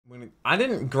I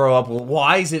didn't grow up with.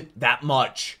 Why is it that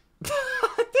much? Did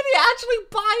he actually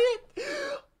buy it?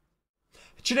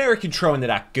 Generic intro into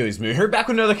that goes me. We're back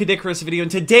with another Caddicarus video, and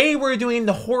today we're doing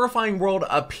the horrifying world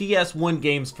of PS1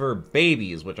 games for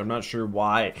babies, which I'm not sure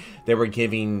why they were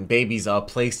giving babies a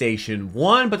PlayStation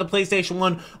 1, but the PlayStation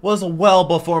 1 was well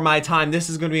before my time.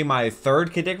 This is going to be my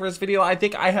third Caddicarus video I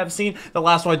think I have seen. The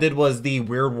last one I did was the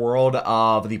weird world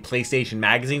of the PlayStation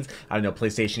magazines. I don't know,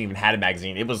 PlayStation even had a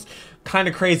magazine. It was kind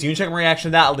of crazy. You can check my reaction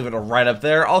to that. I'll leave it right up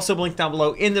there. Also, link down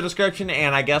below in the description,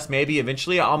 and I guess maybe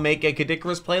eventually I'll make a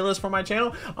Caddicarus playlist for my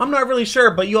channel. I'm not really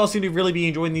sure, but you all seem to really be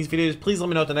enjoying these videos. Please let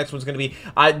me know what the next one's going to be.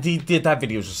 That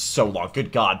video is just so long.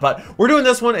 Good God. But we're doing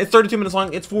this one. It's 32 minutes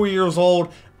long. It's 4 years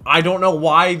old. I don't know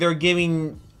why they're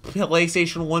giving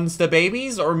PlayStation 1s to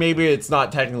babies, or maybe it's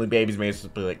not technically babies, maybe it's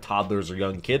supposed to be like toddlers or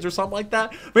young kids or something like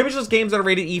that. Maybe it's just games that are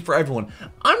rated E for everyone.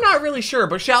 I'm not really sure,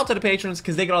 but shout out to the patrons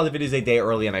because they get all the videos a day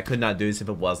early, and I could not do this if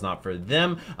it was not for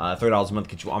them. $30 a month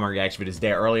gets you all my reaction videos a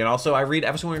day early, and also I read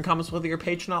every single one of your comments, whether you're a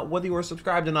patron or not, whether you are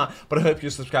subscribed or not. But I hope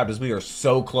you're subscribed, as we are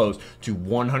so close to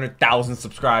 100,000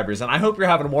 subscribers, and I hope you're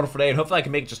having a wonderful day, and hopefully I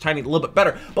can make it just tiny a little bit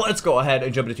better. But let's go ahead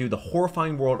and jump into the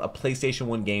horrifying world of PlayStation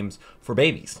 1 games for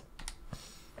babies.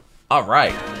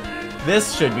 Alright,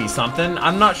 this should be something.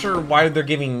 I'm not sure why they're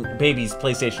giving babies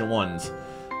PlayStation 1s.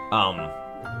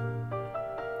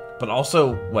 But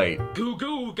also, wait.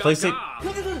 PlayStation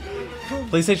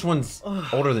 1's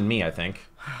older than me, I think.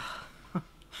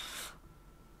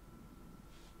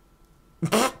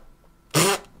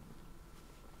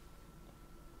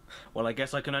 Well, I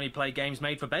guess I can only play games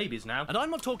made for babies now. And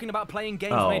I'm not talking about playing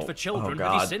games made for children.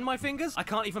 God. Have you seen my fingers? I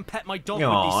can't even pet my dog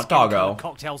Aw, with these doggo.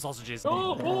 cocktail sausages.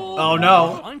 Oh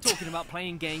no. I'm talking about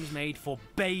playing games made for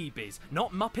babies.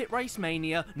 Not Muppet Race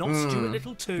Mania, not Stuart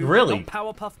Little 2, Really? not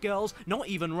Powerpuff Girls, not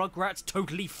even Rugrats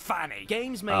Totally Fanny.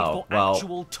 Games made for well.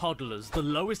 actual toddlers, the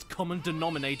lowest common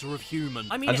denominator of human.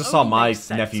 I mean, I it just saw only my makes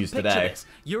sense. nephews Picture today. this.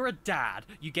 You're a dad.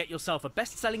 You get yourself a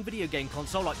best-selling video game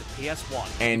console like the PS1.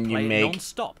 And you play it make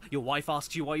non-stop. Your wife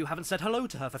asks you why you haven't said hello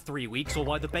to her for 3 weeks, or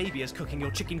why the baby is cooking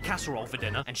your chicken casserole for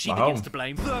dinner, and she begins to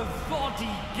blame the body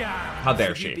gag. How dare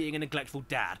for she? You being a neglectful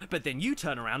dad. But then you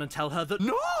turn around and tell her that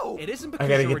no, it isn't I because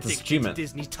gotta you're get this addicted to achievement.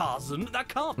 Disney Tarzan. That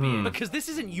can't be it, because this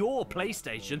isn't your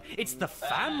PlayStation. It's the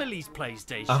family's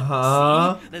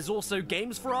PlayStation. See? There's also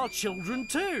games for our children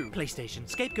too. PlayStation,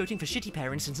 scapegoating for shitty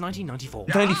parents since 1994.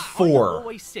 94. I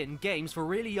always sin games for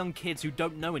really young kids who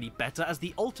don't know any better as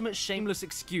the ultimate shameless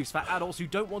excuse for adults who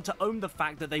don't want to own the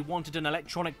fact that they wanted an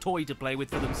electronic toy to play with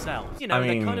for themselves. You know, I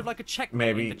mean, they're kind of like a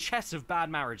checkmate maybe. in the chess of bad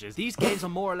marriages. These games are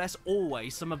more or less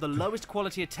always some of the lowest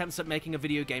quality attempts at making a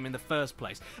video game in the first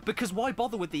place. Because why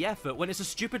bother with the effort when it's a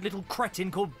stupid little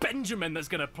cretin called Benjamin that's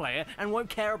gonna play it and won't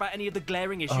care about any of the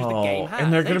glaring issues the game has.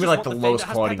 And they're They gonna be just like want the thing lowest that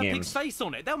has quality Peppa games. Pig's face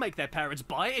on it. They'll make their parents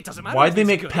buy it. It doesn't matter. Why'd if they it's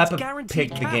make good. Peppa It's guaranteed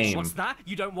Pig the cash. game? What's that?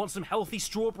 You don't want some healthy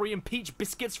strawberry and peach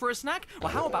biscuits for a snack?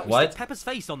 Well, how about we What? stick Peppa's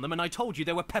face on them and I told you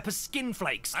they were Peppa's skin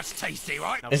flakes? That's tasty,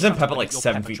 right? Now, Isn't shut Peppa up like and eat your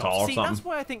 7 Peppa feet chops. tall or See, something? that's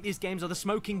why I think these games are the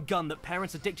smoking gun that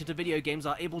parents addicted to video games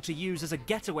are able to use as a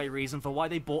getaway reason for why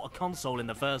they bought a console in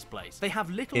the first place. They have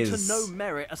little to no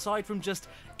merit aside from just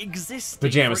existing.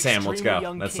 Pajama for Sam, let's extremely go.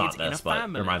 young That's kids not in this, a but it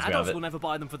family. reminds me of Adults it. will never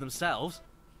buy them for themselves.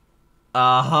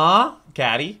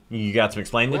 Caddy, you got some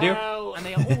explaining to do? And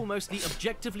they are almost the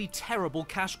objectively terrible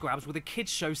cash grabs with a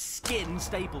kids show skin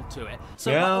stapled to it.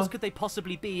 So what else could they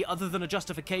possibly be other than a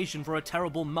justification for a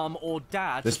terrible mum or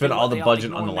dad They to spent feel all like the they are budget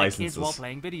on the ignoring their kids licenses. while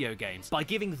playing video games? By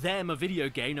giving them a video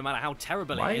game, no matter how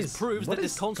terrible Why it is, is- proves what that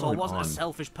this is console going wasn't on? a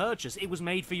selfish purchase. It was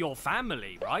made for your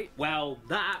family, right? Well,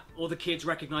 that, or the kids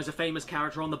recognize a famous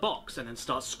character on the box and then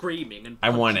start screaming and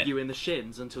punching you in the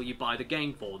shins until you buy the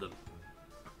game for them.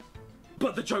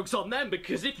 But the joke's on them,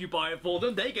 because if you buy it for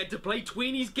them, they get to play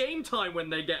Tweenie's Game Time when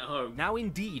they get home. Now,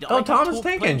 indeed, I Thomas talked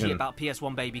Tank plenty Engine. about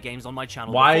PS1 baby games on my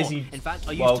channel Why before. is he... In fact,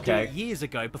 I used to do it years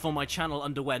ago before my channel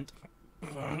underwent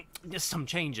some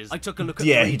changes. I took a look at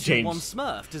 3-2-1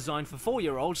 Smurf, designed for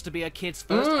 4-year-olds to be a kid's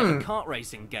first ever kart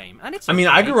racing game. And it's I mean,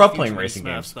 okay I grew up if you playing enjoy racing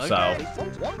Smurfs, games, though.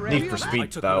 so... Need for I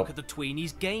Speed, took a though. look at the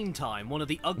Tweenie's Game Time, one of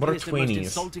the ugliest and most Tweenies?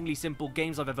 insultingly simple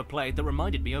games I've ever played that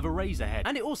reminded me of Eraserhead.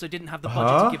 And it also didn't have the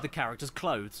budget to give the characters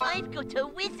clothes. I've got a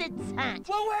wizard's hat.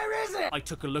 Well, where is it? I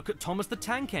took a look at Thomas the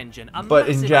Tank Engine, a But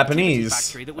in massive Japanese, activity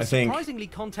factory that was I think. surprisingly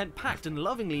content-packed and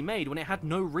lovingly made when it had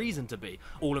no reason to be.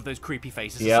 All of those creepy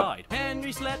faces Yep. aside.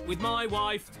 Henry slept with my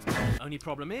wife. Only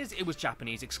problem is, it was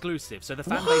Japanese exclusive, so the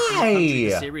fan base in the country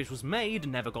the series was made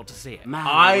never got to see it. Man,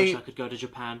 I wish I could go to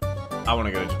Japan. I want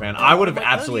to go to Japan. I would have My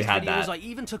absolutely earliest had videos, that I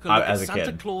even took a look as at a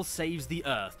Santa kid. Claus Saves the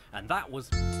Earth, and that was...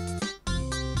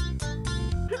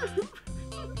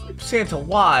 Santa,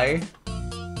 why?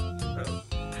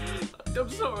 I'm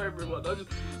sorry, everyone.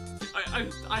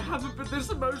 I haven't been this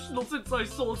emotional since I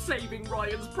saw Saving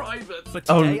Ryan's Private. But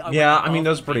today, I mean,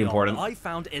 those are pretty important. I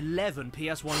found 11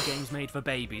 PS1 games made for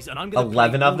babies, and I'm going to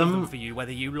 11 of them for you,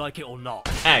 whether you like it or not.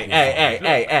 Hey. I'm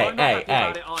not happy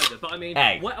about it either, but I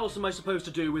mean, what else am I supposed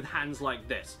to do with hands like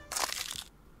this?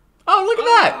 Oh, look at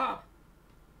that!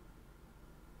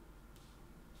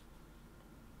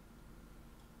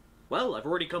 Well, I've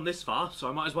already come this far, so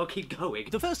I might as well keep going.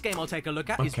 The first game I'll take a look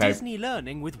at is Disney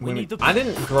Learning with Winnie the Pooh. I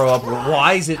didn't grow up.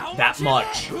 Why is it that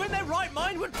much? Who in their right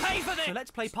mind would pay for this? So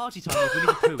let's play party time with Winnie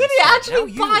the Pooh. Did he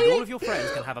actually buy it? And all of your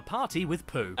friends can have a party with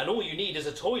Pooh. And all you need is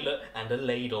a toilet and a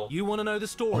ladle. You want to know the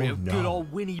story of good old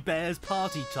Winnie Bear's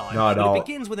party time? No, I don't. It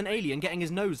begins with an alien getting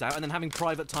his nose out and then having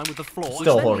private time with the floor, Still which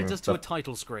then holding leads us to a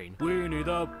title screen. Winnie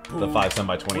the Pooh. The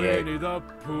 5/10x28. Winnie the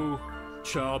Pooh.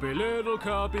 Chubby little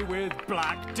cubby with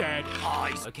black dead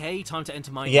eyes. Okay, time to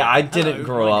enter my game. I didn't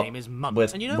grow up name is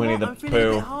with and you know Winnie what? the I'm feeling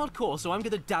a bit Pooh. hardcore, so I'm going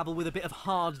to dabble with a bit of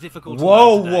hard difficulty.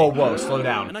 Whoa, slow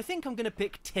down. And I think I'm going to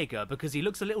pick Tigger because he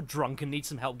looks a little drunk and needs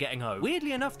some help getting home.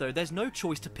 Weirdly enough, though, there's no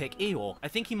choice to pick Eeyore. I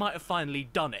think he might have finally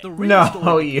done it. The real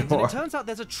story begins, and it turns out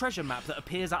there's a treasure map that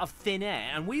appears out of thin air,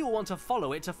 and we all want to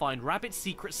follow it to find Rabbit's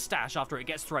secret stash after it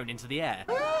gets thrown into the air.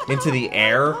 Into the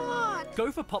air?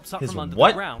 Gopher pops up from under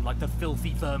the ground like the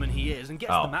filthy vermin he is and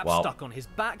gets the map stuck on his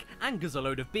back, angers a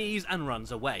load of bees, and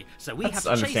runs away. So we have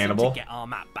to chase him to get our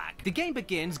map back. The game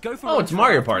begins, Gopher runs it's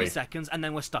Mario for Party. 3 seconds, and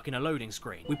then we're stuck in a loading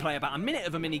screen. We play about a minute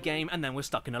of a mini game, and then we're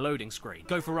stuck in a loading screen.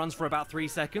 Gopher runs for about 3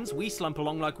 seconds, we slump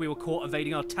along like we were caught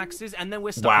evading our taxes, and then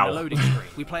we're stuck in a loading screen.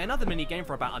 We play another mini game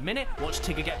for about a minute, watch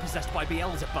Tigger get possessed by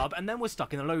Beelzebub, and then we're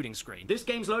stuck in a loading screen. This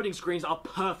game's loading screens are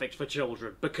perfect for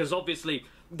children, because obviously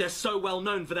they're so well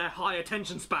known for their high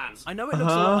attention spans. I know it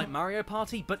looks a lot like Mario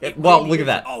Party, but look at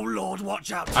that. Oh lord, watch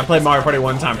out! I played Mario Party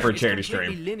one time for a charity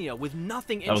stream. stream. Linear with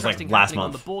nothing That was interesting like last happening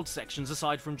month. on the board sections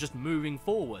aside from just moving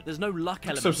forward. There's no luck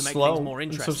element so to make slow. things more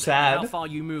interesting. It's so sad. How far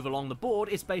you move along the board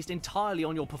is based entirely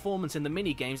on your performance in the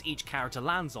mini games each character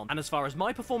lands on. And as far as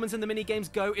my performance in the mini games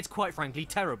go, it's quite frankly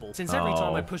terrible. Since every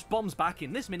time I push bombs back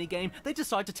in this mini game, they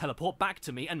decide to teleport back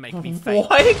to me and make me fail.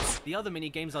 What? The other mini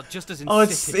games are just as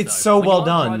insipid. It's so well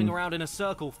done. Driving around in a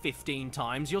circle 15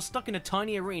 times, you're stuck in a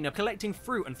tiny arena collecting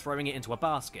fruit and throwing it into a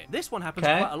basket. This one happens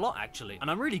quite a lot actually, and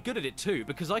I'm really good at it too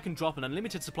because I can drop an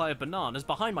unlimited supply of bananas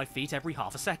behind my feet every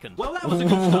half a second. Well, that was a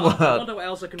good start. I wonder what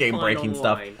else I can find Game-breaking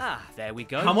stuff. Ah, there we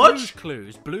go. How much? Blue's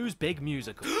Clues, Blue's big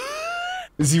musical.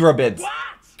 0 bids. What?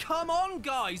 Come on,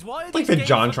 guys! Why are Like these the games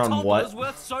JonTron for what? toddlers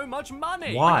worth so much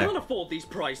money? Why? I can't afford these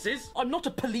prices. I'm not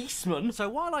a policeman. So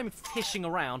while I'm fishing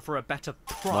around for a better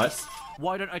price,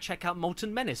 why don't I check out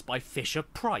Molten Menace by Fisher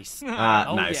Price? Oh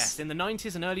nice. yes, in the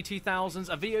 90s and early 2000s,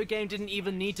 a video game didn't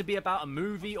even need to be about a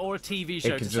movie or a TV show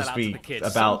could to sell just out be to the kids.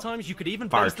 about Sometimes you could even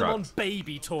fire base them on trucks.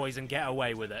 baby toys and get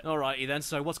away with it. Alrighty then,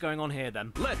 so what's going on here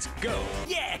then? Let's go!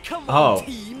 Yeah, come Oh, on,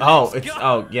 team!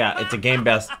 It's a game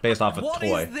based off a What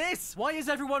toy. is this? Why is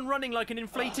everyone running like an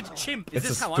inflated chimp? Is It's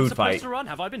this a how I'm food supposed fight. to run?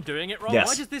 Have I been doing it wrong? Yes.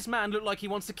 Why does this man look like he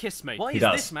wants to kiss me? Why He is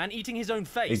does. this man eating his own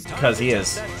face? Because he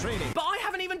is. But I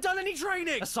haven't even done any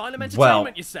training! Asylum Entertainment, Well-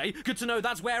 you say? Good to know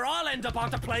that's where I'll end up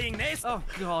after playing this! Oh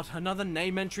god, another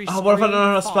name entry Oh, what if I don't know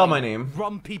how to screen. spell my name?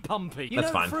 Rumpy Pumpy. You That's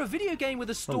know, fine. for a video game with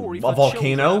a story A for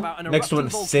volcano children about an next to a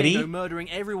erupting city? volcano murdering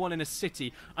everyone in a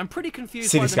city, I'm pretty confused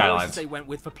City by the skylines. noises they went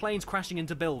with for planes crashing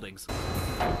into buildings.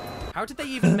 How did they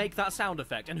even make that sound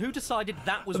effect, and who decided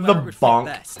that was where The it would bonk.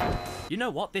 fit best? You know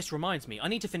what? This reminds me. I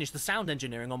need to finish the sound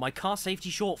engineering on my car safety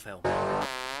short film.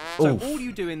 So all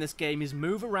you do in this game is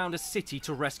move around a city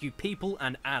to rescue people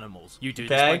and animals. You do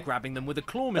this by grabbing them with a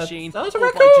claw machine that was a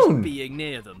or by raccoon. just being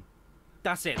near them.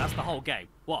 That's it. That's the whole game.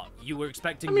 What? You were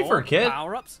expecting I mean, more? for a kid.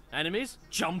 Power-ups? Enemies?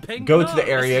 Jumping? Go No, to the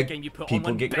area, this is a game you put people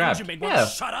on when get grabbed. Benjamin Yeah.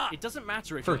 won't shut up. It doesn't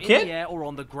matter if For a you're kid? in the air or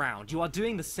on the ground. You are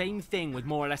doing the same thing with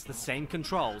more or less the same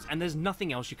controls, and there's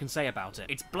nothing else you can say about it.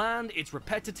 It's bland, it's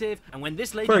repetitive, and when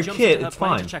this lady For a jumps kid, into her it's plane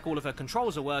fine. to check all of her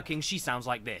controls are working, she sounds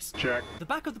like this. Check. The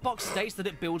back of the box states that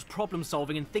it builds problem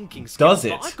solving and thinking skills, Does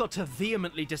it? but I've got to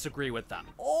vehemently disagree with that.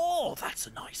 Oh, that's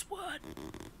a nice word.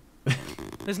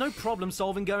 There's no problem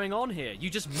solving going on here. You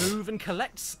just move and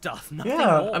collect stuff, nothing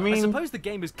more. I mean, I suppose the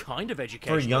game is kind of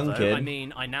educational, for a young though. kid. I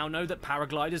mean, I now know that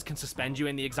paragliders can suspend you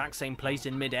in the exact same place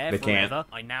in midair They forever. can't.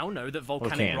 I now know that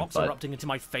volcanic can, rocks but- erupting into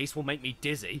my face will make me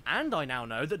dizzy. And I now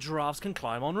know that giraffes can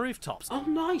climb on rooftops. Oh,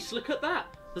 nice! Look at that!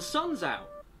 The sun's out!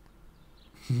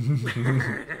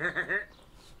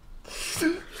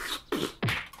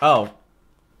 Oh.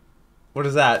 What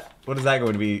is that? What is that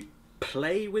going to be?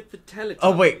 Play with the Teletubbies.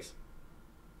 Oh, wait.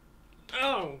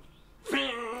 Oh!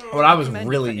 When I was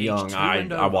really young,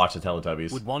 I watched the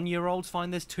Teletubbies. Would 1-year-olds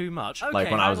find this too much? Okay,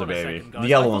 like when I was a baby. Second, the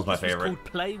yellow one's my favorite. Called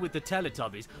Play with the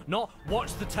Teletubbies, not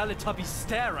watch the Teletubbies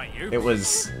stare at you. It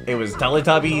was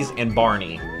Teletubbies and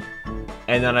Barney.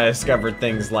 And then I discovered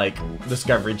things like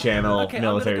Discovery Channel,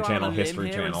 Military Channel, History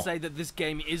Channel. And say that this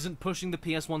game isn't pushing the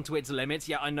PS1 to its limits.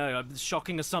 Yeah, I know, a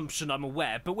shocking assumption, I'm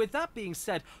aware. But with that being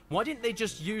said, why didn't they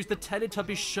just use the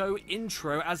Teletubbies show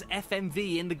intro as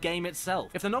FMV in the game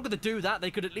itself? If they're not going to do that,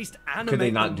 they could at least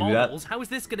animate the models. How is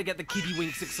this going to get the kiddie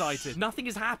winks excited? Nothing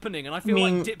is happening, and I feel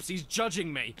like Dipsy's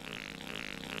judging me.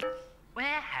 Where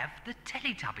have the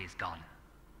Teletubbies gone?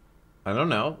 I don't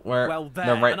know. Where? Well, there.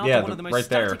 They're right, and after yeah, one of the most right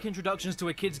there. static introductions to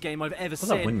a kids game I've ever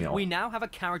seen, we now have a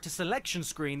character selection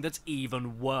screen that's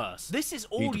even worse. This is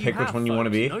all you pick have, which one you want to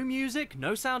be. No music,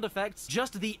 no sound effects,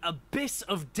 just the abyss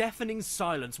of deafening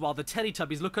silence while the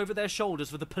Teletubbies look over their shoulders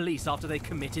for the police after they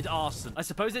committed arson. I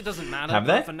suppose it doesn't matter,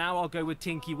 but for now I'll go with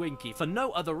Tinky Winky, for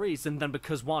no other reason than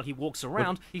because while he walks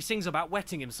around, he sings about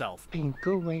wetting himself.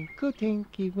 Pinkle winkle,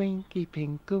 Tinky Winky,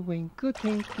 pinkle winkle,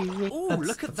 Tinky Winky. Ooh,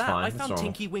 look at that! I found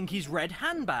Tinky Winky's red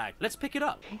handbag. Let's pick it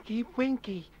up. Tinky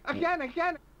Winky. Again. Is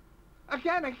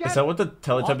that what the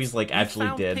Teletubbies like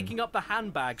actually did? Picking up the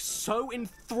handbag so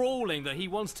enthralling that he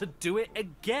wants to do it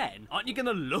again. Aren't you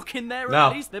gonna look in there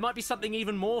at least? There might be something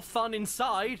even more fun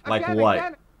inside. Like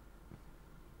what?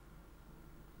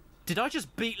 Did I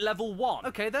just beat level 1?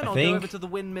 Okay, then I'll go over to the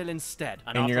windmill instead.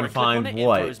 And you're gonna find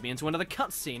what? It throws me into another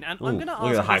cutscene, and I'm gonna ask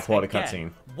look at the high quality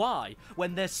cutscene. Why,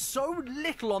 when there's so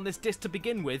little on this disc to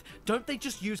begin with, don't they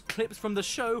just use clips from the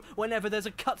show whenever there's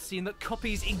a cutscene that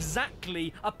copies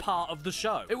exactly a part of the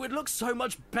show? It would look so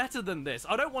much better than this.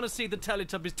 I don't want to see the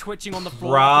Teletubbies twitching on the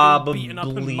floor after being beaten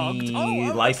up and mugged.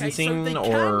 Licensing so they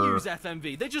can use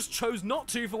FMV. They just chose not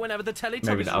to for whenever the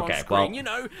Teletubbies are on screen. You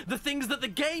know, the things that the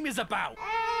game is about.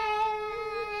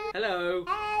 Hello.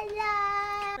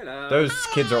 Hello. Hello. Those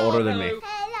kids are older than me.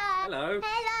 Hello.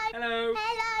 Hello.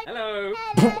 Hello.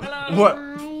 What?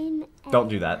 Don't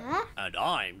do that. And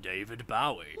I'm David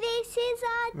Bowie. This is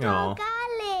our dog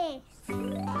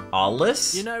Alice.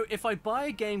 Alice? You know, if I buy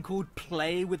a game called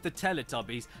Play with the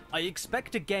Teletubbies, I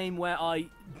expect a game where I,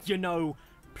 you know,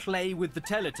 play with the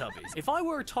Teletubbies. If I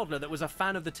were a toddler that was a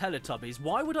fan of the Teletubbies,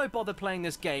 why would I bother playing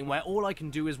this game where all I can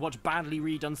do is watch badly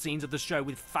redone scenes of the show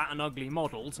with fat and ugly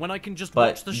models, when I can just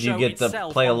watch the show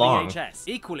itself on VHS?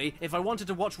 Equally, if I wanted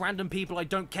to watch random people I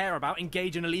don't care about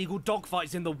engage in illegal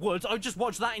dogfights in the woods, I'd just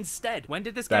watch that instead. When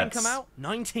did this game come out?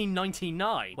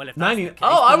 1999. Well, if that's the case,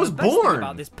 I was the best born! thing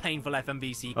about this painful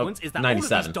FMV sequence is that all of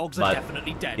these dogs are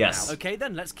definitely dead now. Okay,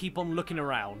 then let's keep on looking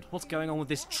around. What's going on with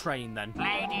this train, then?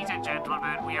 Ladies and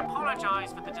gentlemen, we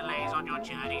apologize for the delays on your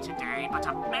journey today, but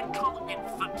a mental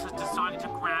infant has decided to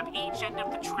grab each end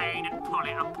of the train and pull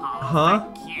it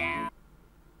apart. Thank you.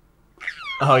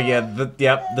 Oh yeah,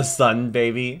 the sun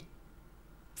baby.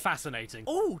 Fascinating.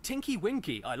 Oh, Tinky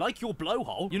Winky, I like your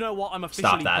blowhole. You know what? I'm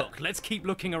officially booked. Let's keep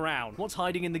looking around. What's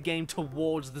hiding in the game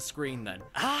towards the screen then?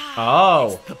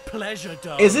 It's the pleasure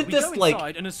dome. Isn't this like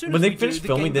when they finished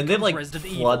filming? Didn't they like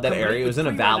flood that area? It was in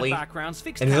a valley, and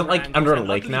is it like under a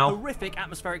lake now? Horrific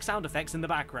atmospheric sound effects in the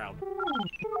background.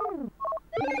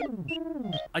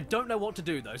 I don't know what to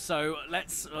do though, so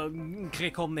let's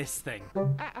click on this thing.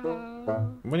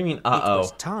 What do you mean? Uh-oh. It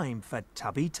was time for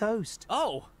Tubby Toast.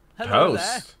 Oh. Hello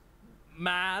there. Toast.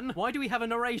 Man, why do we have a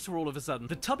narrator all of a sudden?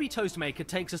 The Tubby Toast Maker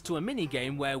takes us to a mini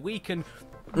game where we can,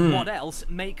 what else,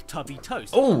 make Tubby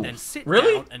Toast. Oh, then sit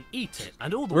really? down and eat it.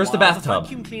 And all the Where's while, the bathtub?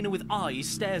 vacuum cleaner with eyes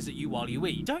stares at you while you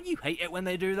eat. Don't you hate it when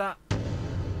they do that?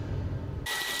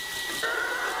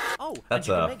 Oh, that's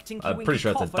I'm pretty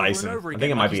sure it's a Dyson. I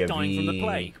think it might be a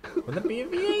V. Would that be a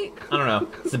V8? I don't know.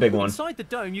 It's a big one. Inside the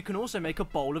dome, you can also make a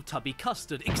bowl of tubby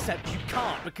custard, except you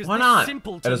can't because why not?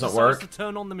 Simpleton decides to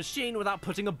turn on the machine without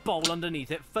putting a bowl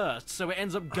underneath it first, so it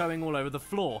ends up going all over the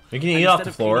floor. You can eat off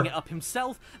the floor. Instead of cleaning it up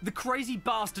himself, the crazy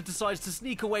bastard decides to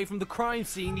sneak away from the crime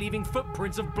scene, leaving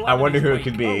footprints of blood. I wonder who it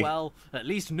could be. Oh well, at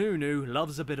least Nunu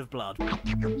loves a bit of blood.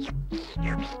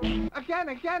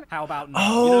 Again. How about no?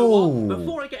 Oh. You know what?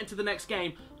 Before I get into the next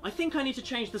game, I think I need to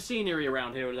change the scenery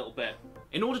around here a little bit.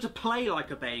 In order to play like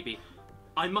a baby,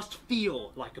 I must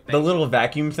feel like a baby. The little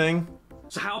vacuum thing?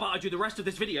 So how about I do the rest of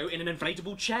this video in an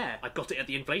inflatable chair? I got it at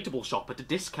the inflatable shop at a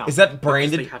discount. Is that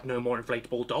branded? Because they had no more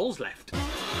inflatable dolls left.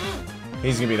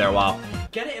 He's gonna be there a while.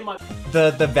 Get it in my...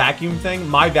 The vacuum thing,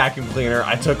 my vacuum cleaner,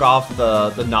 I took off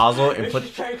the nozzle and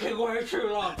put taking way too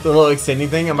long. the little extending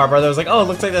thing, and my brother was like, oh, it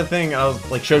looks like that thing. And I was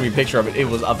like, showed me a picture of it. It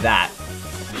was of that.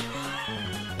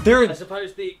 I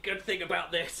suppose the good thing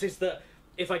about this is that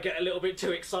if I get a little bit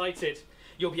too excited,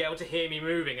 you'll be able to hear me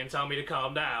moving and tell me to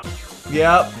calm down.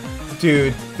 Yep.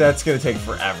 Dude, that's gonna take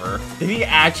forever. Did he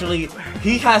actually...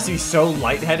 He has to be so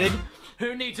lightheaded.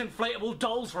 Who needs inflatable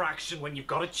dolls for action when you've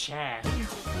got a chair?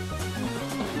 It's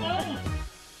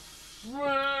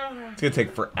gonna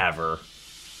take forever.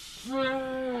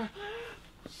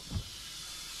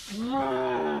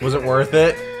 Was it worth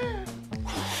it?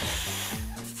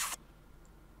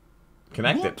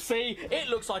 Connected. Whoopsie! It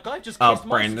looks like I've just kissed my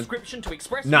Brandon. subscription to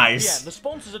ExpressVPN. Nice. The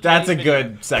sponsors of That's a today's video.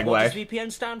 good segue. What does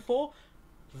VPN stand for?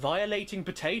 Violating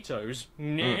potatoes. I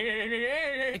don't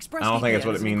think that's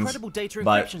what it is an means. incredible data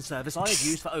but... encryption service I have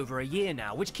used for over a year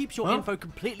now, which keeps your info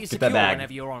completely Get that secure bag.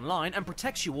 whenever you're online and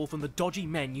protects you all from the dodgy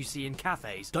men you see in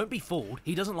cafes. Don't be fooled.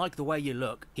 He doesn't like the way you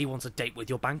look. He wants a date with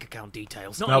your bank account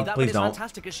details. Not only that, but it's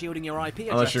fantastic at shielding your IP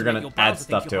address Unless you're to make gonna your add browser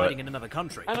stuff think you're to hiding it. in another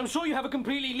country. And I'm sure you have a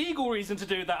completely legal reason to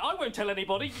do that. I won't tell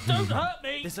anybody. Don't hurt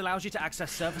me. This allows you to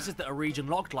access services that are region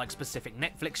locked, like specific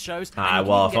Netflix shows.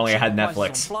 Well, if only I had Netflix.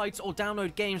 On flights or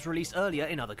download games released earlier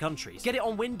in other countries. Get it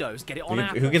on Windows, get it on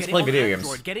Apple, who gets to play video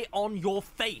games? Get it on your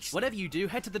face. Whatever you do,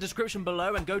 head to the description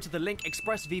below and go to the link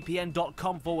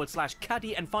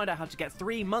expressvpn.com/caddy and find out how to get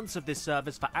 3 months of this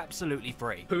service for absolutely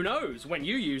free. Who knows? When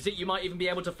you use it, you might even be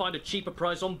able to find a cheaper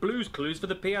price on Blue's Clues for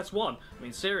the PS1. I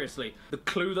mean, seriously, the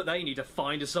clue that they need to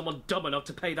find is someone dumb enough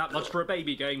to pay that much for a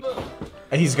baby game.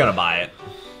 He's gonna buy it.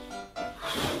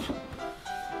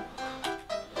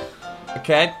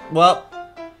 Okay, well...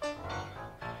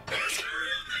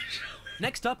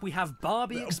 Next up, we have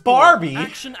Barbie Explorer. Barbie?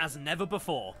 Action as never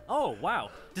before. Oh, wow.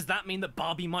 Does that mean that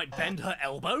Barbie might bend her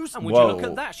elbows? And would Whoa. you look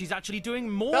at that? She's actually doing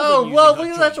more Oh, than well, using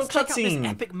look her at that joints. actual Check out this cutscene.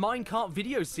 epic minecart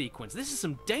video sequence. This is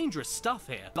some dangerous stuff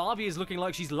here. Barbie is looking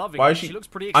like she's loving Why it. is she- She looks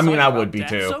pretty I excited mean, I about would be death.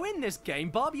 too. So in this game,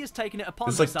 Barbie has taken it upon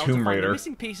It's like herself Tomb to find Raider. the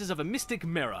missing pieces of a mystic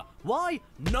mirror. Why?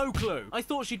 No clue. I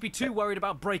thought she'd be too worried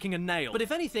about breaking a nail. But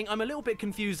if anything, I'm a little bit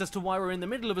confused as to why we're in the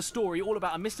middle of a story all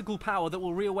about a mystical power that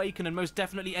will reawaken and most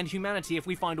definitely end humanity if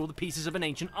we find all the pieces of an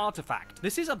ancient artifact.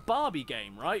 This is a Barbie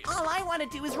game, right? All I want to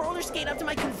do is roller skate up to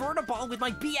my convertible with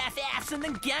my BFFs and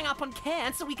then gang up on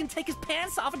Ken so we can take his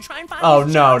pants off and try and find Oh,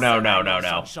 his no, chest. no.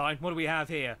 Sunshine, what do we have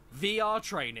here? VR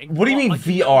training. What do you mean like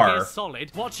VR? Metal Gear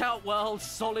Solid. Watch out, world.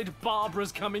 Solid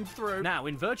Barbara's coming through. Now,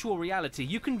 in virtual reality,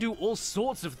 you can do all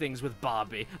sorts of things with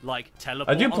Barbie, like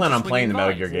teleport. I do plan onto on playing the swinging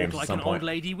Metal Gear lines, games walk at like some an point. old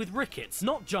lady with rickets,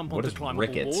 not jump What onto is climbable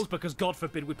rickets? walls because God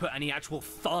forbid we put any actual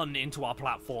fun into our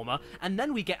platformer, and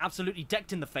then we get absolutely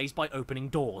decked in the face by opening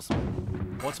doors.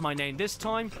 What's my name this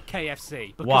time? KFC.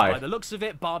 Because Why? by the looks of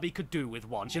it, Barbie could do with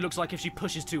one. She looks like if she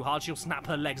pushes too hard, she'll snap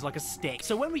her legs like a stick.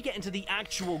 So when we get into the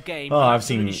actual game, Oh, I'm I've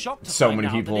seen absolutely shocked to so find many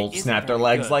out that people it isn't snap their very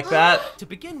legs good. like that. To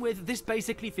begin with, this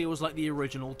basically feels like the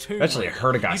original Tomb Actually, I Raider.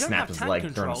 heard a guy You don't snap have his tank leg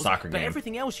during a controls, soccer but game.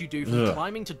 everything else you do, from Ugh.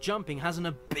 climbing to jumping, has an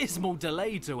abysmal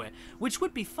delay to it, which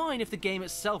would be fine if the game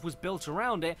itself was built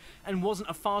around it and wasn't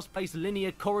a fast-paced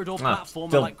linear corridor platformer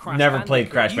still like Crash never played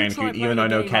Bandicoot. Crash You try Bandicoot, playing even though I a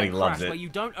know game Caddy like loves Crash, it. where you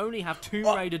don't only have Tomb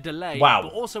Raider delay, wow.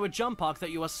 but also a jump arc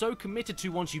that you are so committed to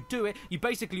once you do it, you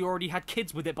basically already had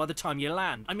kids with it by the time you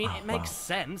land. I mean, it makes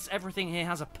sense, everything here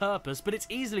has a purpose, but it's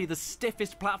easily the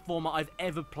stiffest platformer I've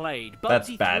ever played. That's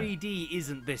Bubsy bad. 3D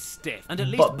isn't this stiff, and at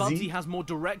least Bubsy? Bubsy has more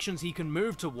directions he can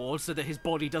move towards so that his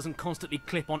body doesn't constantly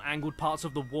clip on angled parts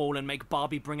of the wall and make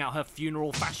Barbie bring out her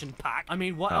funeral fashion pack. I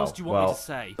mean, what else do you want me to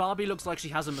say? Barbie looks like she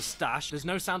has a mustache, there's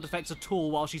no sound effects at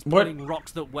all while she's What? pulling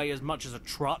rocks that weigh as much as a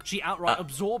truck. She outright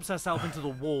absorbs herself into the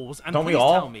walls, and Don't we please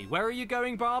all? tell me, where are you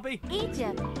going, Barbie?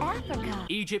 Egypt, Africa.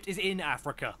 Egypt is in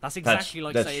Africa. That's exactly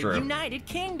like that's saying true. United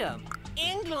Kingdom.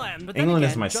 England! But then England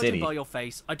again, is my judging city. by your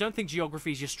face, I don't think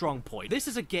geography is your strong point. This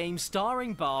is a game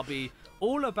starring Barbie,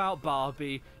 all about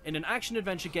Barbie, in an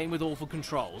action-adventure game with awful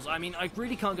controls. I mean, I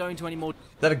really can't go into any more...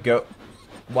 Let it go.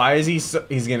 Why is he so...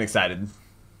 He's getting excited.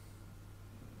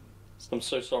 I'm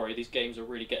so sorry, these games are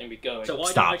really getting me going. So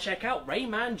why Stop. don't I check out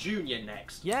Rayman Jr.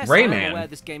 next? Yes, Rayman. I'm aware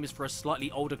this game is for a slightly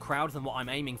older crowd than what I'm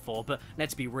aiming for, but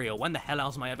let's be real, when the hell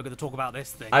else am I ever going to talk about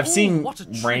this thing? I've seen what a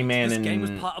treat. Rayman This in... game was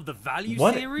part of the Value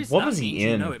What- series? what That was he means you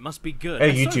in? know it must be good. A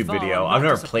And so YouTube far, video. I'm I've not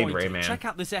never played disappointed. Rayman. Check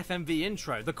out this FMV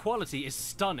intro. The quality is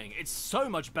stunning. It's so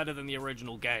much better than the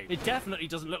original game. It definitely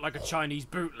doesn't look like a Chinese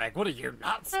bootleg. What are you,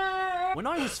 nuts? When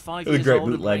I was 5 It was a years great old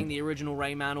and bootleg. playing the original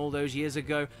Rayman all those years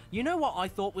ago, you know what I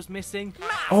thought was missing?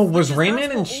 Oh, was Because Rayman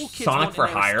that's in what all kids Sonic want for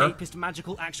in their Hire? escapist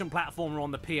magical action platformer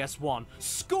on the PS1.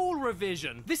 School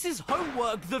revision. This is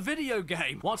Homework, the video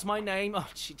game. What's my name? Oh,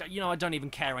 gee, you know, I don't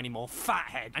even care anymore.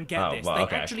 Fathead. And get Oh, this, well, they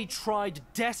okay. actually tried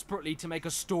desperately to make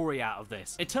a story out of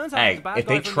this. It turns out Hey, the bad if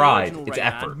guy they from tried, the original it's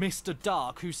Rayman, effort. Mr.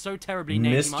 Dark, who's so terribly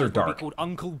named he might Mr. as well be Dark. called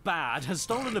Uncle Bad, has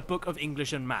stolen a book of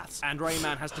English and maths. And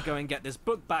Rayman has to go and get this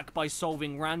book back by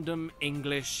solving random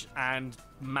English and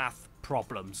math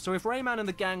problems. So if Rayman and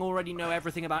the gang already know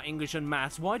everything about English and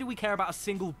maths, why do we care about a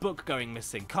single book going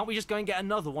missing? Can't we just go and get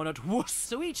another one at Wuss?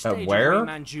 So each stage of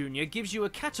Rayman Jr. gives you a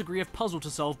category of puzzle to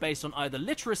solve based on either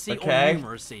literacy or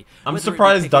numeracy. I'm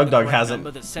surprised Doug hasn't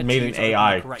made an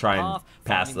AI try and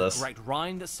pass this. The correct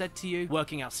rhyme that's said to you,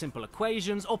 working out simple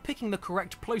equations, or picking the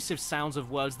correct plosive sounds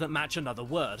of words that match another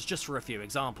word, just for a few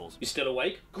examples. You still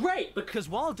awake? Great! Because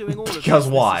while doing all of this, this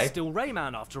is still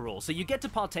Rayman after all, so you get to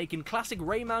partake in classic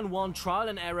Rayman 1 trial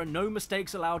and error, no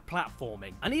mistakes allowed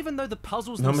platforming. And even though the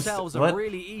puzzles themselves are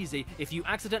really easy, if you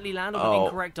accidentally land on an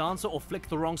incorrect answer or flick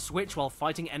the wrong switch while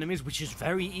fighting enemies, which is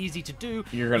very easy to do,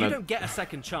 you don't get a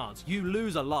second chance. You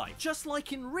lose a life. Just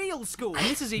like in real school. And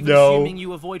this is even assuming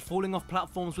you avoid falling off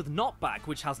platforms with knockback,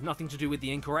 which has nothing to do with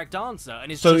the incorrect answer,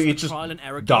 and it's just the trial and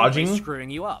error dodging screwing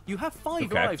you up. You have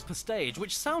 5 lives per stage,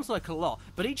 which sounds like a lot,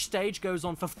 but each stage goes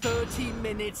on for 30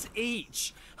 minutes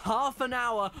each. Half an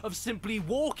hour of simply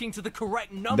walking to the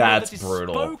correct number that is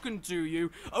spoken to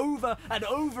you over and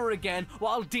over again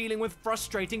while dealing with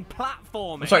frustrating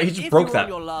platforming. I'm sorry, he just broke that. If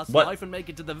you're on your last life and make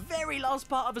it to the very last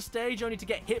part of a stage only to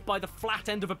get hit by the flat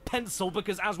end of a pencil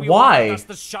because as we all know, that's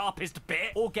the sharpest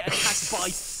bit, or get attacked by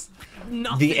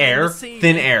nothing the air,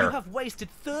 thin air. You have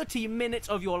wasted 30 minutes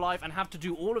of your life and have to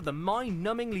do all of the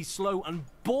mind-numbingly slow and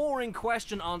boring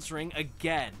question answering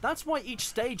again. That's why each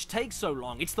stage takes so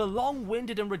long. It's the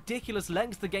long-winded and ridiculous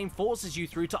lengths the game forces you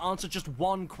through to answer just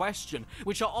one question,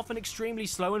 which are often extremely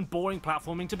slow and boring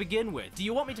platforming to begin with. Do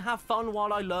you want me to have fun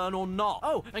while I learn or not?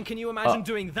 Oh, and can you imagine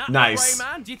doing that,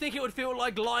 Rayman? Do you think it would feel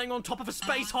like lying on top of a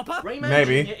space hopper? Rayman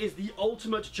Jr. is the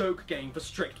ultimate joke game for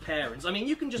strict parents. I mean,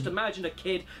 you can just imagine a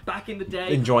kid back in the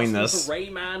day enjoying this for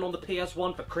Rayman on the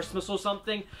PS1 for Christmas or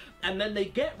something, and then they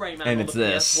get Rayman and on the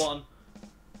PS1.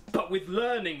 But with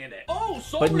learning in it. Oh,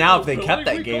 sorry, but now if they kept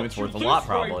that game, it's worth a lot,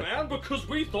 probably. Man, because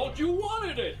we thought you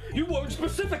wanted it. You weren't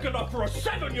specific enough for a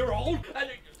 7-year-old. And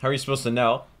how are you supposed to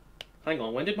know? Hang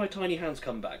on, when did my tiny hands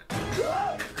come back?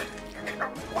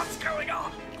 What's going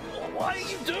on? Why are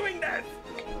you doing that?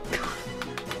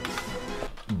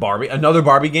 Barbie, another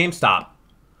Barbie game? Stop.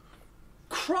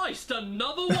 Christ,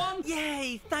 another one?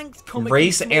 Yay! Thanks, comic.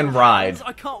 Race and ride.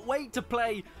 I can't wait to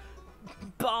play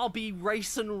Barbie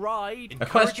Race and Ride.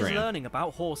 Equestrian. Learning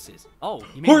about horses. Oh,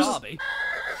 you mean Barbie?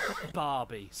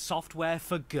 Barbie, software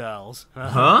for girls.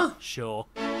 Huh? Sure.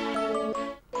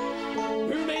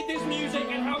 Who made this music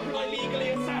and how can I legally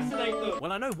assassinate them?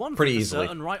 Well, I know one pretty thing easily.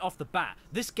 certain right off the bat.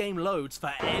 This game loads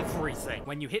for everything.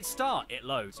 When you hit start, it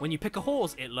loads. When you pick a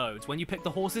horse, it loads. When you pick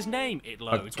the horse's name, it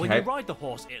loads. When you ride the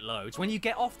horse, it loads. When you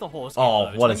get off the horse, it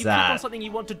loads. What when is you that? click on something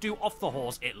you want to do off the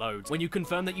horse, it loads. When you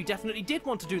confirm that you definitely did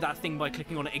want to do that thing by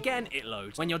clicking on it again, it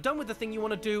loads. When you're done with the thing you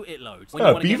want to do, it loads. When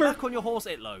you want to get back on your horse,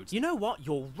 it loads. You know what?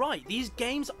 You're right. These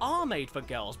games are made for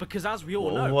girls because, as we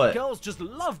all know, girls just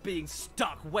love being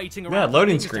stuck waiting around. Yeah,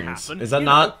 loading for things screens. to happen. Is that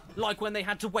not? Like when they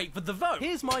had to wait for the vote.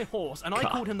 Here's my horse, and I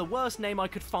called him the worst name I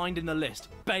could find in the list.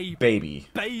 Baby.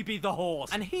 Baby the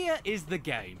horse. And here is the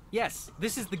game. Yes,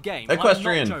 this is the game.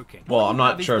 Equestrian. I'm not joking. Well, I'm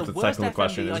not sure if it's technically a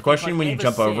question. Is a question when you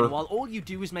jump over? While all you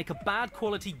do is make a bad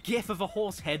quality gif of a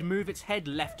horse head, move its head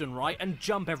left and right, and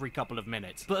jump every couple of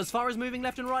minutes. But as far as moving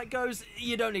left and right goes,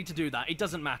 you don't need to do that. It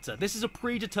doesn't matter. This is a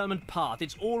predetermined path.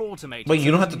 It's all automated. Wait,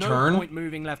 you don't have to turn? No point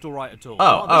moving left or right at all.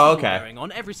 Oh, okay. Going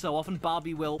on, every so often,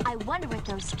 Barbie will. I wonder what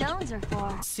those stones are for.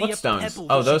 What stones?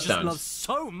 Oh, those stones. stones. Loves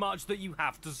so much that you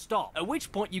have to stop. At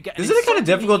which point you get. Isn't it kind of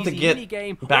difficult to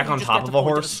get back on top of a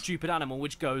horse? Stupid animal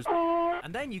which goes.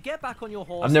 And then you get back on your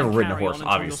horse. I've never ridden a horse,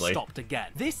 obviously. Stopped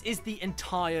again. This is the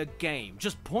entire game.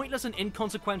 Just pointless and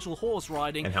inconsequential horse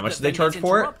riding. And how much do they charge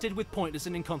for it? Interrupted with pointless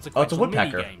and inconsequential it's a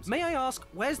woodpecker. mini-games. May I ask,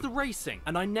 where's the racing?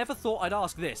 And I never thought I'd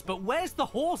ask this, but where's the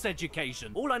horse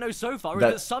education? All I know so far is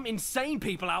that some insane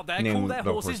people out there call their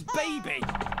horses Baby.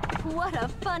 What a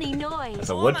funny noise. It's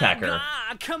a woodpecker. Oh my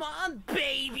God, come on,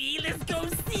 baby, let's go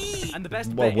see. And the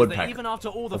best bit is that even after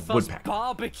all the fuss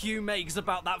Barbecue makes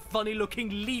about that funny-looking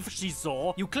leaf she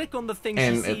saw, you click on the thing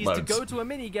she sees to go to a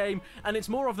mini-game, and it's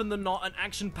more often than not an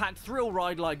action-packed thrill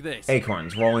ride like this.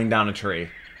 Acorns rolling down a tree.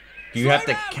 Do you have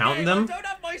to count them? I don't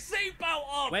have my seatbelt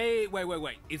on.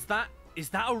 Wait. Is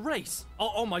that a race?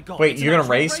 Oh my God. Wait, you're gonna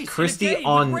race Christy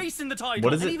on... Race in the title.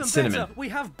 What is it? And even Cinnamon. Better, we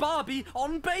have Barbie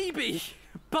on Baby.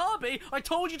 Barbie, I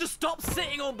told you to stop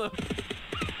sitting on the...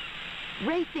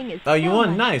 Racing is you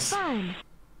won. Nice. Fun.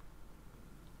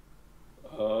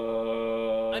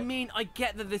 I mean, I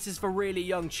get that this is for really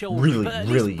young children, but at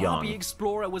least Barbie young.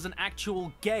 Explorer was an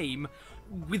actual game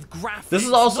with graphics. This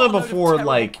is also before,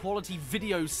 like, quality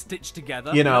videos stitched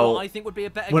together. You know, I think would be a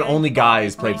better when game. only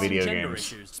guys played Raising video gender games.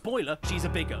 Issues. Spoiler: she's a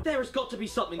bigger. There has got to be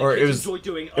something that Or kids enjoy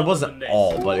doing. It wasn't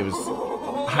all, but it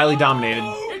was highly dominated.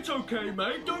 It's okay. okay,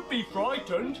 mate. Don't be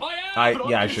frightened. I am. But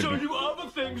yeah, I I can should show be. you other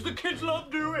things the kids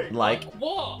love doing. Like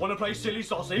what? Want to play silly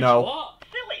sausage? No. What?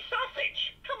 Silly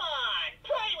sausage! Come on,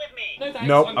 play with me! No, thanks.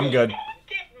 Nope, I'm good.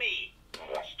 Dip me!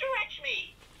 Stretch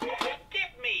me!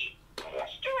 Dip me!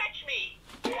 Stretch me!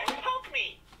 Poke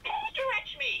me!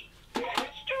 Stretch me!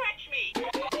 Stretch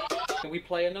me! Can we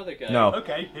play another game? No.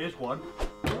 Okay, here's one.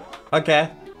 Okay.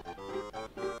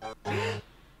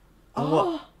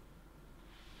 Oh.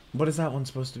 What is that one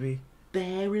supposed to be?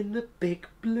 Bear in the Big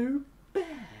Blue Bear.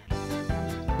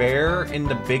 Bear in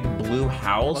the Big Blue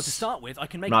House? Well, to start with, I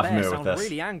can make Not Bear familiar sound with this.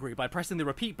 really angry by pressing the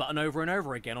repeat button over and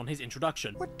over again on his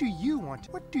introduction. What do you want?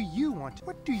 What do you want?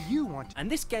 What do you want? And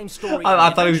this game's story...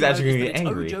 I thought he was is actually gonna that get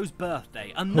angry. It's Ojo's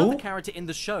birthday, another Who? character in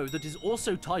the show that is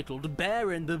also titled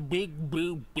Bear in the Big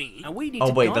Blue Bee. And we need Oh,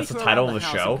 to wait, guide that's the her title around of the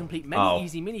house show? and complete many Oh.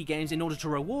 easy mini-games in order to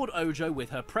reward Ojo with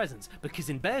her presents. Because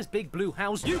in Bear's Big Blue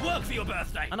House, you work for your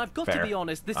birthday! And I've got Fair. to be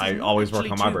honest, this I is not always work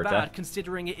actually on my too birthday. bad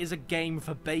considering it is a game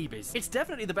for babies. It's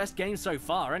definitely the best game so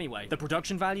far anyway. The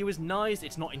production value is nice,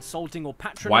 it's not insulting or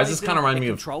patronizing. Why does this kind of remind me It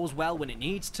of controls well when it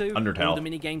needs to. Undertale? All the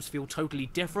mini games feel totally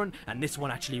different, and this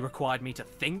one actually required me to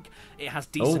think. It has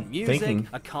decent music, thinking.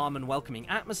 a calm and welcoming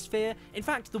atmosphere. In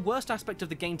fact, the worst aspect of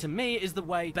the game to me is the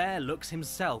way Bear looks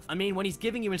himself. I mean, when he's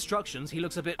giving you instructions, he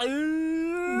looks a bit.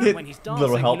 When he's dancing,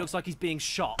 Little he help. looks like he's being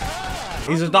shot.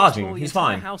 He's just After we dodging. explore the He's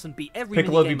entire fine. House and beat every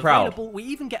Piccolo, minigame be proud. available, we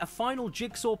even get a final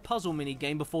jigsaw puzzle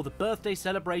minigame before the birthday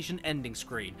celebration ending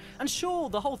screen. And sure,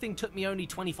 the whole thing took me only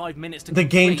 25 minutes to The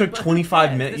game complete, took but who 25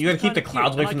 cares? minutes? This You gotta was keep the kinda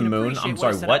clouds cute, away and from I the can moon? appreciate I'm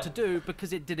sorry, it set what? out to do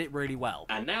because it did it really well.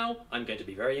 And now, I'm going to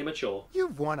be very immature. You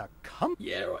wanna come?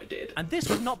 Yeah, I did. And this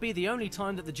would not be the only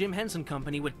time that the Jim Henson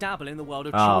Company would dabble in the world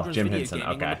of Oh, children's Jim video Henson, gaming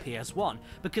on okay. the PS1,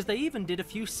 because they even did a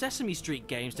few Sesame Street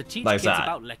games to teach Like kids that.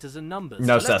 about letters and numbers. No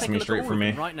So let's take a Sesame look at Street all for of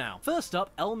me. them right now. First up,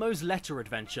 Elmo's Letter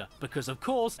Adventure, because of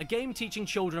course, a game teaching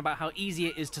children about how easy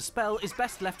it is to spell is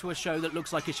best left to a show that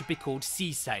looks like it should be called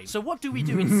Seasame. So what do we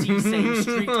do in Seasame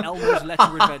Street Elmo's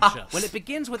Letter Adventure? Well, it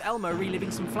begins with Elmo reliving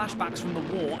some flashbacks from the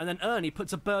war, and then Ernie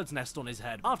puts a bird's nest on his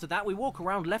head. After that, we walk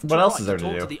around left What to else right is there to to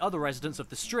talk do? to the other residents of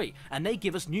the street, and they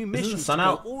give us new Isn't missions the to sun go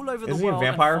out? all over the Isn't he a world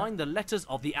and vampire? find the letters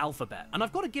of the alphabet. And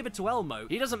I've got to give it to Elmo.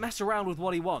 He doesn't mess around with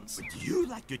what he wants. Would you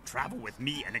like to travel with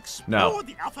me and explore No.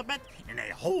 the alphabet in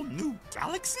a whole new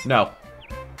galaxy? No.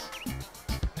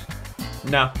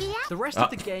 No. The rest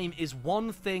of the game is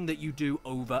one thing that you do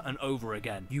over and over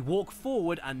again. You walk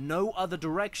forward and no other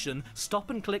direction,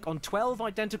 stop and click on 12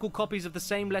 identical copies of the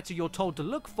same letter you're told to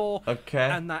look for, Okay.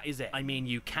 and that is it. I mean,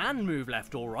 you can move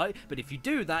left or right, but if you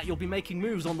do that, you'll be making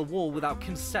moves on the wall without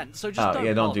consent, so just don't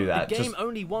yeah, don't bother. do that. The game Just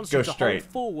only wants go you to straight.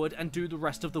 hold forward and do the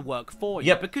rest of the work for you.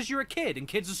 Yep. Because you're a kid, and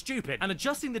kids are stupid. And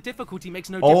adjusting the difficulty makes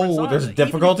no Oh, difference either. there's Even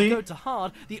difficulty? if you go to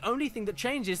hard, the only thing that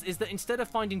changes is that instead of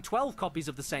finding 12 copies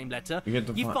of the same letter, You get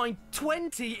to you find- find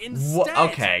 20 instead.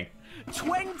 Okay.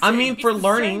 20! I mean, for It's the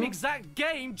learning. same exact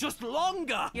game, just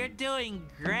longer! You're doing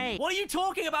great. What are you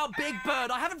talking about, Big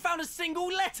Bird? I haven't found a single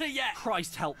letter yet!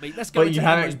 Christ help me, let's go But into you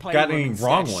haven't Elmo's got playroom any instead.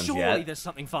 wrong ones Surely yet. there's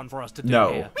something fun for us to do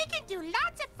No. here. We can do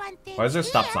lots of fun things. Why is there a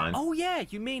stop here. sign? Oh yeah,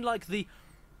 you mean like the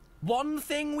one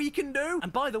thing we can do?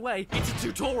 And by the way, it's a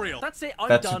tutorial. That's it, I'm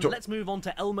That's done. tutor- Let's move on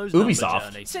to Elmo's Ubisoft.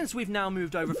 number journey. Since we've now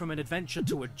moved over from an adventure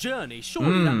to a journey,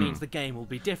 surely that means the game will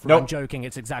be different. Nope. I'm joking,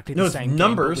 it's exactly No, the it's same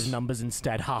numbers. game, but with numbers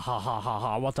instead. Ha ha ha ha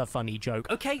ha, what a funny joke.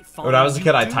 Okay, fine. When I was a you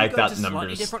kid, I do typed go out to slightly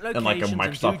numbers different in, like, a locations and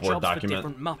Microsoft do Word jobs document. For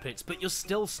different Muppets, but you're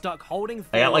still stuck holding I got,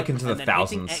 forward like, into the and then hitting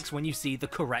thousands. X when you see the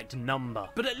correct number.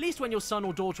 But at least when your son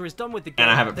or daughter is done with the game,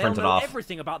 And I have it they'll printed know off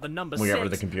everything about the number when we 6 get rid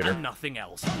of the computer. and nothing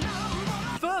else.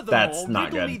 Furthermore, That's not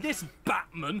riddle good. me this,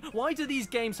 Batman. Why do these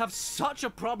games have such a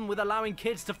problem with allowing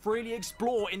kids to freely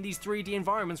explore in these 3D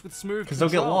environments with smooth 'Cause they'll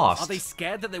get controls? lost. Are they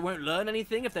scared that they won't learn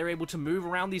anything if they're able to move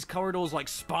around these corridors like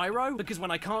Spyro? Because when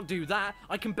I can't do that,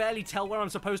 I can barely tell where I'm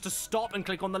supposed to stop and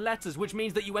click on the letters, which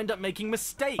means that you end up making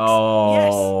mistakes. Oh,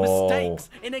 yes, mistakes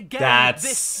in a game that's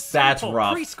this simple.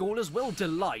 rough. Preschoolers will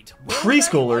delight. Will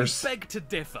Preschoolers? they? I beg to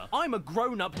differ. I'm a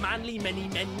grown-up, manly, many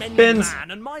Bins.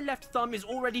 man, and my left thumb is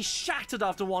already shattered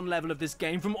after one level of this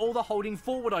game from all the holding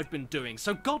forward I've been doing.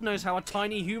 So God knows how a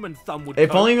tiny human thumb would. If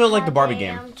cope. only you like the Barbie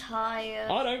game. I'm tired.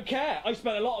 I don't care. I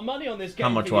spent a lot of money on this game How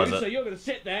much for was you, it? so you're going to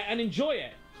sit there and enjoy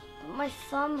it. My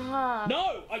thumb hurts.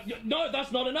 No, no,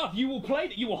 that's not enough. You will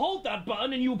play. You will hold that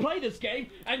button and you will play this game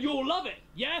and you will love it.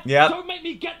 Yeah? Yep. Don't make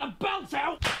me get the belt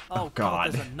out! Oh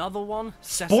God. There's another one.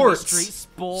 Sesame Sports. Street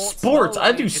Sports. Sports.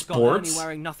 I do It's got sports. Ernie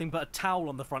wearing nothing but a towel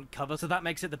on the front cover, so that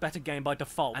makes it the better game by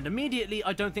default. And immediately,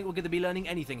 I don't think we're going to be learning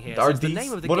anything here. Are Since the these-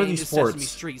 name of the what are game these is sports? Sesame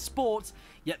Street Sports,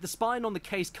 yet the spine on the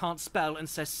case can't spell and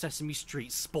says Sesame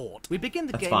Street Sport. We begin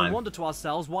the That's game fine. and wonder to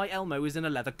ourselves why Elmo is in a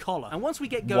leather collar. And once we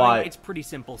get going, Why? it's pretty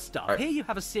simple stuff. Are- Here you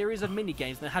have a series of mini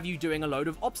games that have you doing a load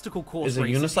of obstacle course Is a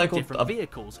races unicycle in different a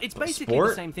vehicles. It's basically sport?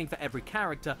 the same thing for every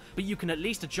character, but you can at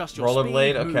least adjust your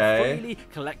Rollerblade, speed, move okay. freely,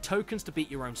 collect tokens to beat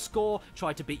your own score,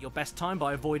 try to beat your best time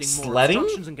by avoiding more Sledding?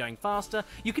 obstructions and going faster.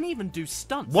 You can even do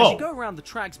stunts. Whoa. As you go around the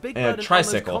tracks, Big And a Bird and Elmo's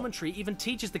tricycle. commentary even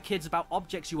teaches the kids about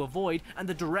objects you avoid and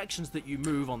the directions that you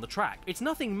move on the track. It's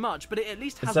nothing much, but it at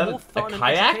least has that more a fun and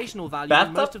kayak? educational value than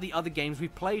Bathtub? most of the other games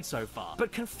we've played so far.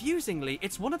 But confusingly,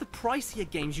 it's one of the pricier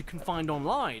games you can find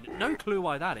online. No clue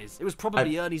why that is. It was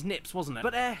probably Ernie's Nips, wasn't it?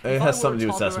 But It has something to do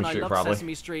with Sesame and Street, I love probably.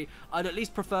 Sesame Street, I'd at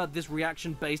least prefer this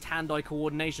reaction-based hand-eye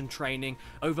coordination training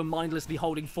over mindlessly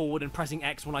holding forward and pressing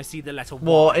X when I see the letter Y.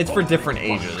 Well, it's for different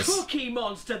ages. Cookie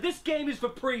Monster, this game is for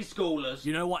preschoolers.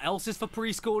 You know what else is for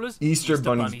preschoolers? Easter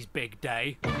Bunny's Big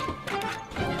Day.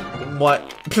 What?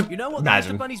 You know what the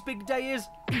Imagine. Easter Bunny's big day is?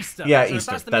 Easter. Yeah, So if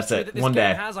Easter. That's, the That's mystery it. That this One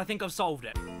game day. has, I think I've solved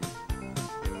it.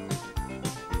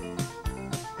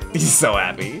 He's so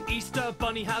happy. Easter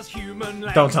Bunny has human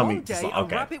legs. Don't tell me. One day, Okay. a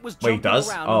rabbit was Wait, jumping does?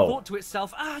 around Oh. and thought to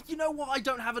itself, you know what? I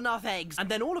don't have enough eggs. And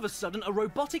then all of a sudden, a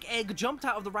robotic egg jumped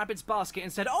out of the rabbit's basket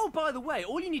and said, oh, by the way,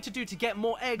 all you need to do to get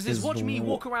more eggs is watch me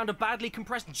walk around a badly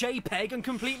compressed JPEG and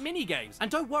complete minigames. And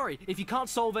don't worry, if you can't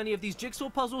solve any of these jigsaw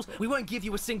puzzles, we won't give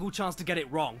you a single chance to get it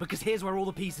wrong, because here's where all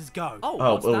the pieces go. Oh,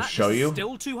 what's it'll that? show This is you?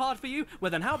 Still too hard for you?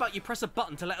 Well, then how about you press a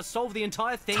button to let us solve the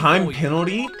entire thing Time for you?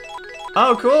 penalty?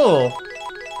 Oh, cool.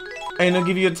 And they'll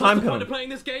give you a time What's the point penalty. of playing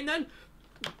this game then?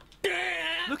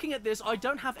 Looking at this, I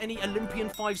don't have any Olympian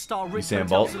 5-star Ritz Usain Hotel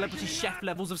Bolt. celebrity chef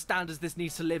levels of standards this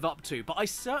needs to live up to, but I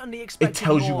certainly expect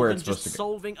tells you more where than it's just supposed to go.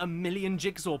 solving a million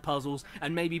jigsaw puzzles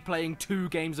and maybe playing 2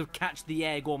 games of catch the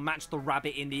egg or match the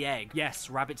rabbit in the egg. Yes,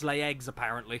 rabbits lay eggs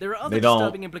apparently. There are other They don't.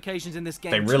 disturbing implications in this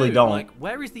game They really too, don't. like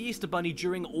where is the Easter Bunny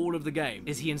during all of the game?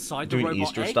 Is he inside the Doing robot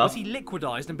Easter egg? stuff? Was he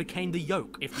liquidized and became the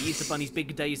yolk? If the Easter Bunny's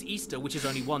big day is Easter, which is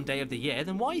only one day of the year,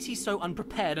 then why is he so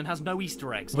unprepared and has no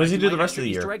Easter eggs? What does he Where do the my rest of extra the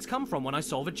year? Easter eggs come from when I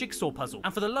solve a jigsaw puzzle?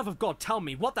 And for the love of God, tell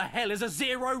me, what the hell is a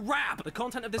zero wrap? The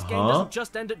content of this game doesn't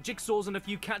just end at jigsaws and a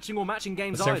few catching or matching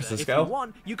games San either. Francisco? If you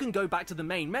want, you can go back to the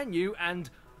main menu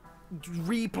and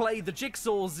replay the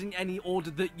jigsaws in any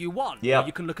order that you want. Yep. Or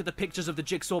you can look at the pictures of the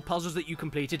jigsaw puzzles that you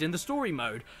completed in the story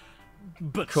mode.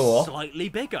 But Cool. slightly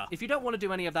bigger. If you don't want to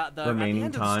do any of that, though, Remaining at the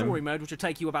end of time. the story mode, which will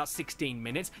take you about 16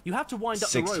 minutes, you have to wind up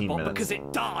the 16 robot minutes. because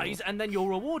it dies, and then your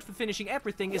reward for finishing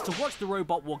everything is to watch the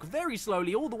robot walk very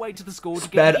slowly all the way to the score to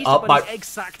Sped get the Easter up Bunny's by- egg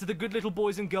sack to the good little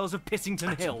boys and girls of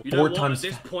Pissington Hill. You know 4 what? times-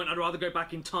 At this point, I'd rather go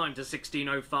back in time to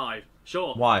 1605.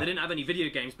 Sure, Why? they didn't have any video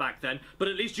games back then, but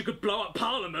at least you could blow up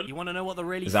Parliament. You want to know what the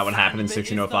really Is that what sad happened in bit is,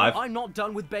 1605? though? I'm not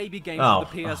done with baby games Oh,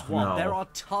 for the PS1. no. There are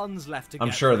tons left to get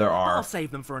I'm sure through, there but are. I'll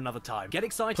save them for another time. Get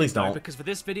excited, Please though, don't. because for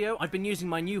this video, I've been using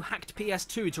my new hacked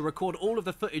PS2 to record all of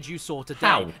the footage you saw today.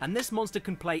 How? And this monster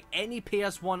can play any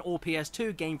PS1 or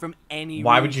PS2 game from any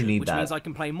Why would you region, need which that? means I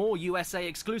can play more USA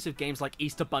exclusive games like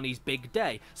Easter Bunny's Big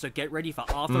Day. So get ready for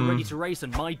Arthur Ready to Race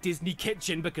and My Disney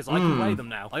Kitchen, because I can play them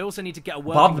now. I also need to get a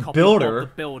working Bob the copy Builder? of Bob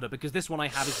the Builder, because this one I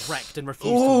have is wrecked and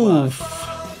refused to work.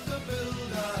 Oof.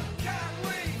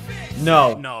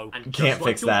 No. No. And Can't just like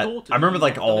fix your that. daughter I remember, you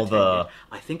like, left all the- unattended,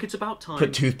 I think it's about time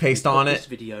Put toothpaste we put on this it.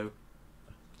 video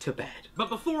to bed. But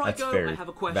before I That's go, I very have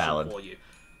a question valid. for you.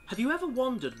 Have you ever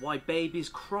wondered why babies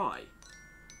cry?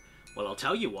 Well, I'll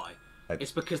tell you why.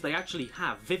 It's because they actually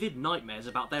have vivid nightmares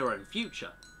about their own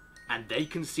future. And they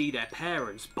can see their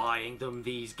parents buying them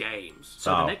these games. So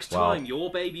the Oh, next well. time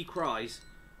your baby cries,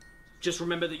 just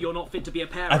remember that you're not fit to be a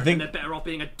parent, I think- and they're better off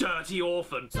being a dirty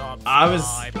orphan. I was...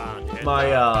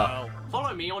 My,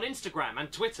 Follow me on Instagram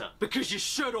and Twitter, because you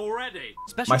should already.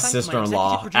 Special My thanks to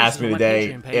sister-in-law executive asked me producers on my today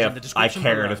Patreon page in the if I description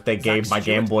cared below. if they gave Zach my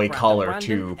Game Stewart, Boy Brandon Color Brandon,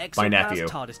 to Exopath, my nephew.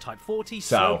 TARDIS Type 40,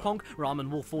 So- Slowpunk, Ramen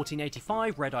Wolf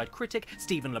 1485, Red Eyed Critic,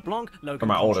 Stephen LeBlanc, Logan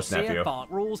my oldest Conchisia, nephew. Bart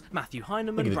Rules, Matthew Look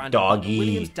Heineman, at the Brandon doggy.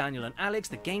 Williams, Daniel and Alex,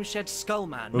 The Game Shed,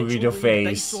 Skullman, Look at Mitchell your Reed,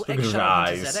 face. Basil, Look at his Eggshell,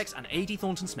 Hunter eyes. ZX, and A.D.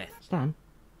 Thornton Smith. Stan,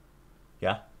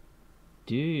 Yeah?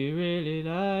 do you really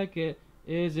like it?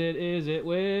 Is it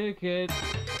wicked?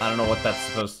 I don't know what that's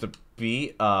supposed to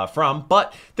be from,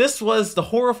 but this was the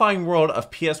horrifying world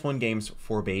of PS1 games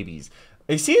for babies.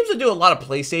 It seems to do a lot of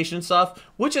PlayStation stuff,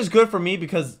 which is good for me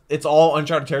because it's all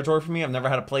uncharted territory for me. I've never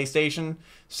had a PlayStation,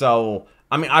 so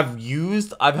I mean, I've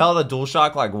held a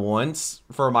DualShock like once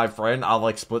for my friend. I'll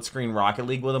like split screen Rocket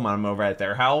League with him when I'm over at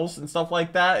their house and stuff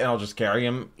like that, and I'll just carry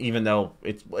him, even though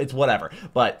it's whatever.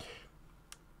 But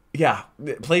yeah,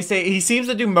 PlayStation. He seems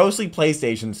to do mostly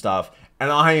PlayStation stuff, and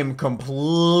I am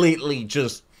completely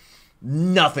just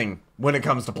nothing when it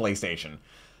comes to PlayStation.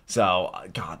 So,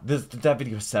 God, that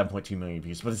video is 7.2 million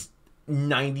views, but it's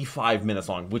 95 minutes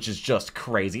long, which is just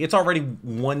crazy. It's already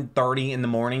 1:30 in the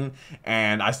morning,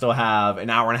 and I still have an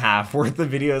hour and a half worth of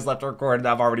videos left to record, and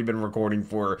I've already been recording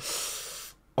for,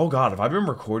 oh God, have I been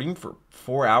recording for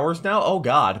 4 hours now? Oh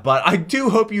God. But I do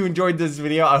hope you enjoyed this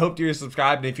video. I hope you're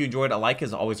subscribed, and if you enjoyed, a like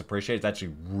is always appreciated. It's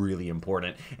actually really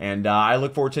important, and I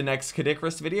look forward to the next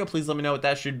Caddicarus video. Please let me know what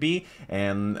that should be,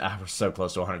 and we're so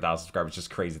close to 100,000 subscribers. It's just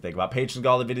crazy to think about. Patrons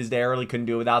got all the videos there early, couldn't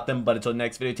do it without them, but until the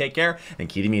next video, take care, and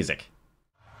key to music.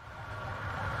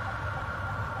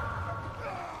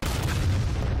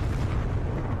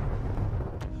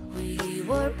 We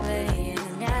were playing